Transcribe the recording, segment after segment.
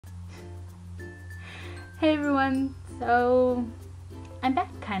Hey everyone, so I'm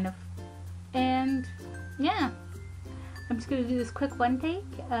back kind of, and yeah, I'm just gonna do this quick one take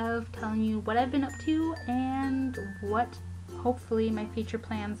of telling you what I've been up to and what hopefully my future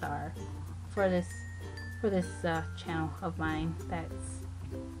plans are for this channel of mine that's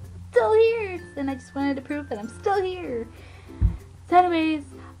still here, and I just wanted to prove that I'm still here. So anyways,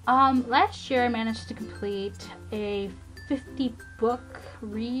 last year I managed to complete a 50 book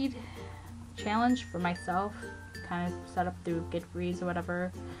read challenge for myself, kind of set up through Goodreads or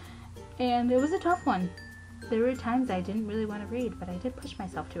whatever, and it was a tough one. There were times I didn't really want to read, but I did push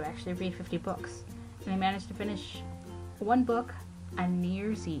myself to actually read 50 books, and I managed to finish one book on New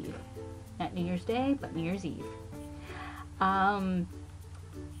Year's Eve. Not New Year's Day, but New Year's Eve.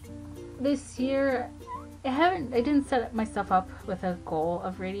 This year I didn't set myself up with a goal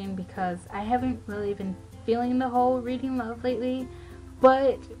of reading because I haven't really been feeling the whole reading love lately,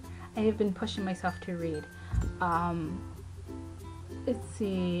 but I have been pushing myself to read. Let's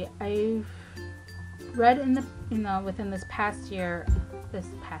see, I've read in the within this past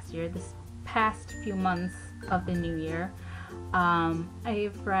few months of the new year.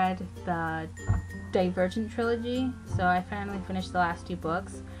 I've read the Divergent trilogy, so I finally finished the last 2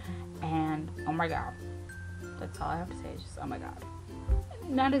 books, and oh my god, that's all I have to say, just oh my god.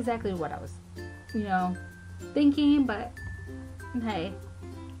 Not exactly what I was, thinking, but hey,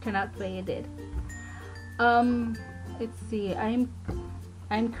 turned out the way it did. Let's see, I'm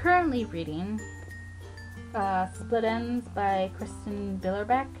currently reading Split Ends by Kristen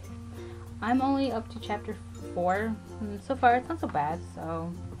Billerbeck. I'm only up to chapter 4, and so far it's not so bad,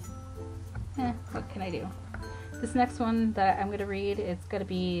 so what can I do? This next one that I'm gonna read, it's gonna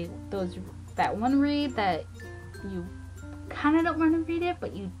be that one read that you kind of don't want to read it,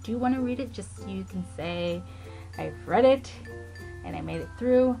 but you do want to read it just so you can say, I've read it and I made it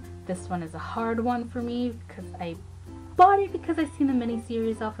through. This one is a hard one for me because I bought it because I've seen a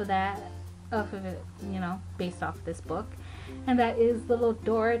mini-series off of it, based off this book, and that is Little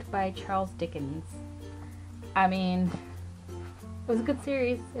Dorrit by Charles Dickens. I mean, it was a good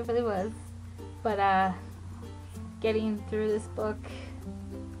series, it really was, but getting through this book,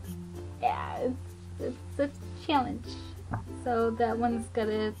 yeah, it's a challenge. So that one's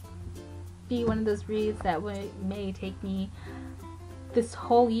gonna be one of those reads that may take me this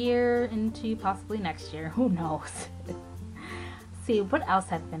whole year into possibly next year. Who knows? See, what else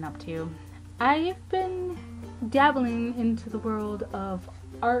I've been up to? I've been dabbling into the world of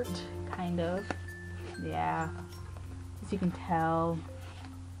art, kind of. Yeah, as you can tell.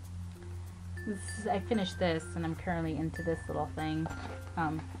 I finished this, and I'm currently into this little thing.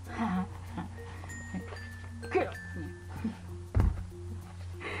 I'm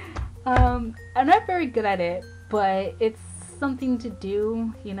not very good at it, but it's something to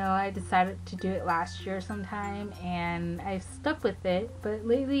do. I decided to do it last year sometime, and I've stuck with it, but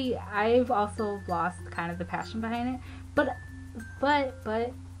lately I've also lost kind of the passion behind it. But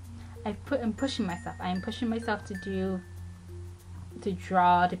I'm pushing myself. I'm pushing myself to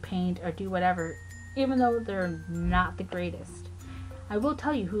draw, to paint, or do whatever, even though they're not the greatest. I will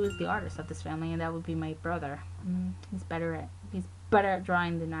tell you who is the artist of this family, and that would be my brother. He's better at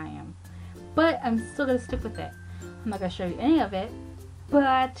drawing than I am. But I'm still gonna stick with it. I'm not gonna show you any of it,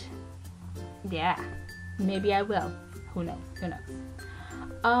 but yeah, maybe I will. Who knows? Who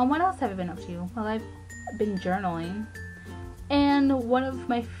knows? What else have I been up to? Well, I've been journaling, and one of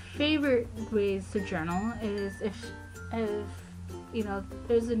my favorite ways to journal is if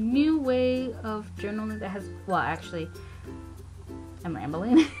there's a new way of journaling that has, well, actually, I'm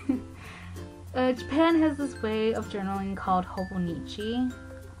rambling. Japan has this way of journaling called Hobonichi,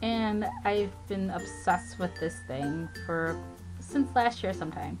 and I've been obsessed with this thing since last year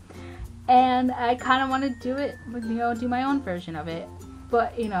sometime. And I kind of want to do it, do my own version of it.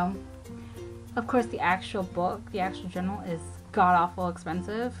 But, of course the actual journal is god-awful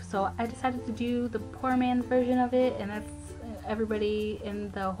expensive. So I decided to do the poor man version of it, and that's everybody in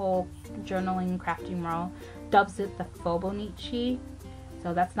the whole journaling crafting world dubs it the Fobonichi.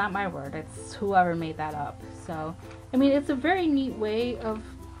 So that's not my word, it's whoever made that up. So, I mean, it's a very neat way of,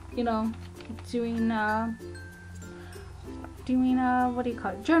 doing what do you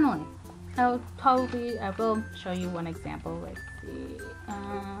call it? Journaling. I will show you one example. Let's see.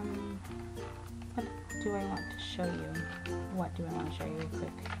 What do I want to show you? What do I want to show you real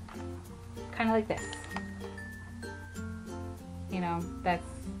quick? Kind of like this. That's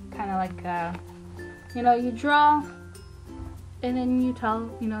kind of like, you draw, and then you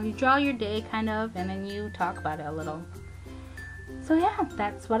you draw your day kind of, and then you talk about it a little. So yeah,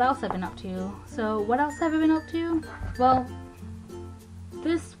 that's what else I've been up to. So what else have I been up to? Well,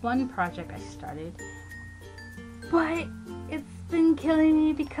 this one project I started but it's been killing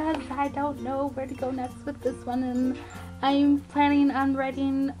me because I don't know where to go next with this one, and I'm planning on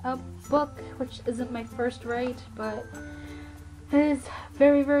writing a book, which isn't my first write, but it is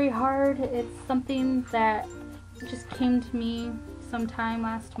very, very hard. It's something that just came to me sometime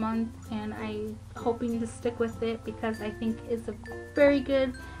last month, and I'm hoping to stick with it because I think it's a very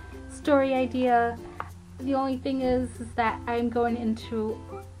good story idea. The only thing is that I'm going into,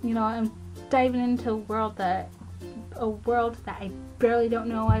 I'm diving into a world that I barely don't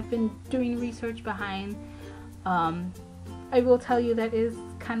know. I've been doing research behind. I will tell you that is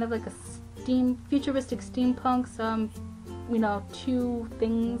kind of like a futuristic steampunk. So, two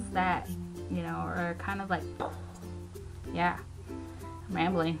things that, are kind of like, yeah, I'm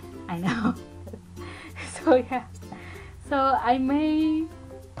rambling, I know. So yeah, so I may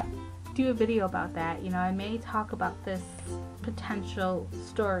do a video about that. I may talk about this potential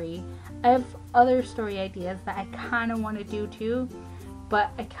story. I have other story ideas that I kind of want to do too,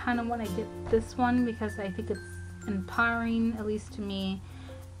 but I kind of want to get this one because I think it's empowering, at least to me.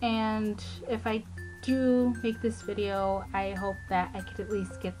 And if I do make this video, I hope that I could at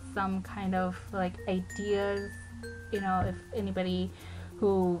least get some kind of like ideas, if anybody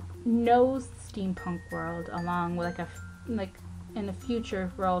who knows the steampunk world, along with like in the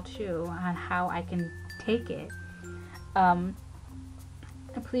future world too, on how I can take it.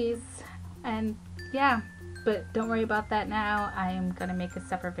 Please, and yeah, but don't worry about that now. I am gonna make a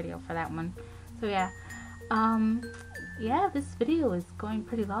separate video for that one. So yeah, yeah, this video is going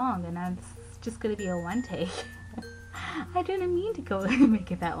pretty long, and it's just gonna be a one take. I didn't mean to go and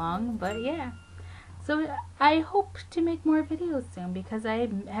make it that long, but yeah. So I hope to make more videos soon because I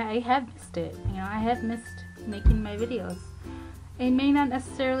have missed it. I have missed making my videos. It may not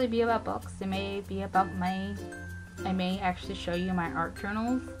necessarily be about books. It may be about I may actually show you my art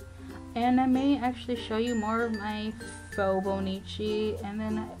journals, and I may actually show you more of my faux Bonichi, and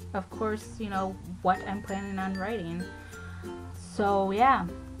then of course, what I'm planning on writing. So yeah,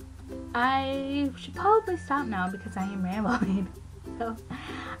 I should probably stop now because I am rambling. So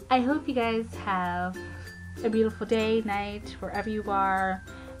I hope you guys have a beautiful day, night, wherever you are,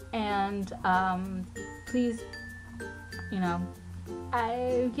 and please,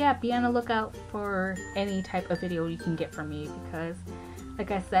 be on the lookout for any type of video you can get from me, because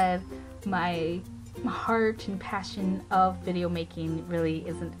like I said, my heart and passion of video making really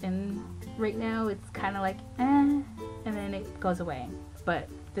isn't in right now. It's kind of like and then it goes away, but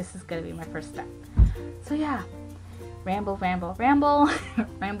this is gonna be my first step. So yeah, ramble ramble.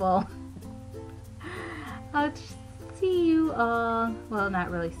 I'll see you all, well, not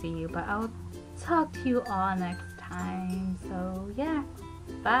really see you, but I'll talk to you all next time. So yeah,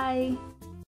 bye.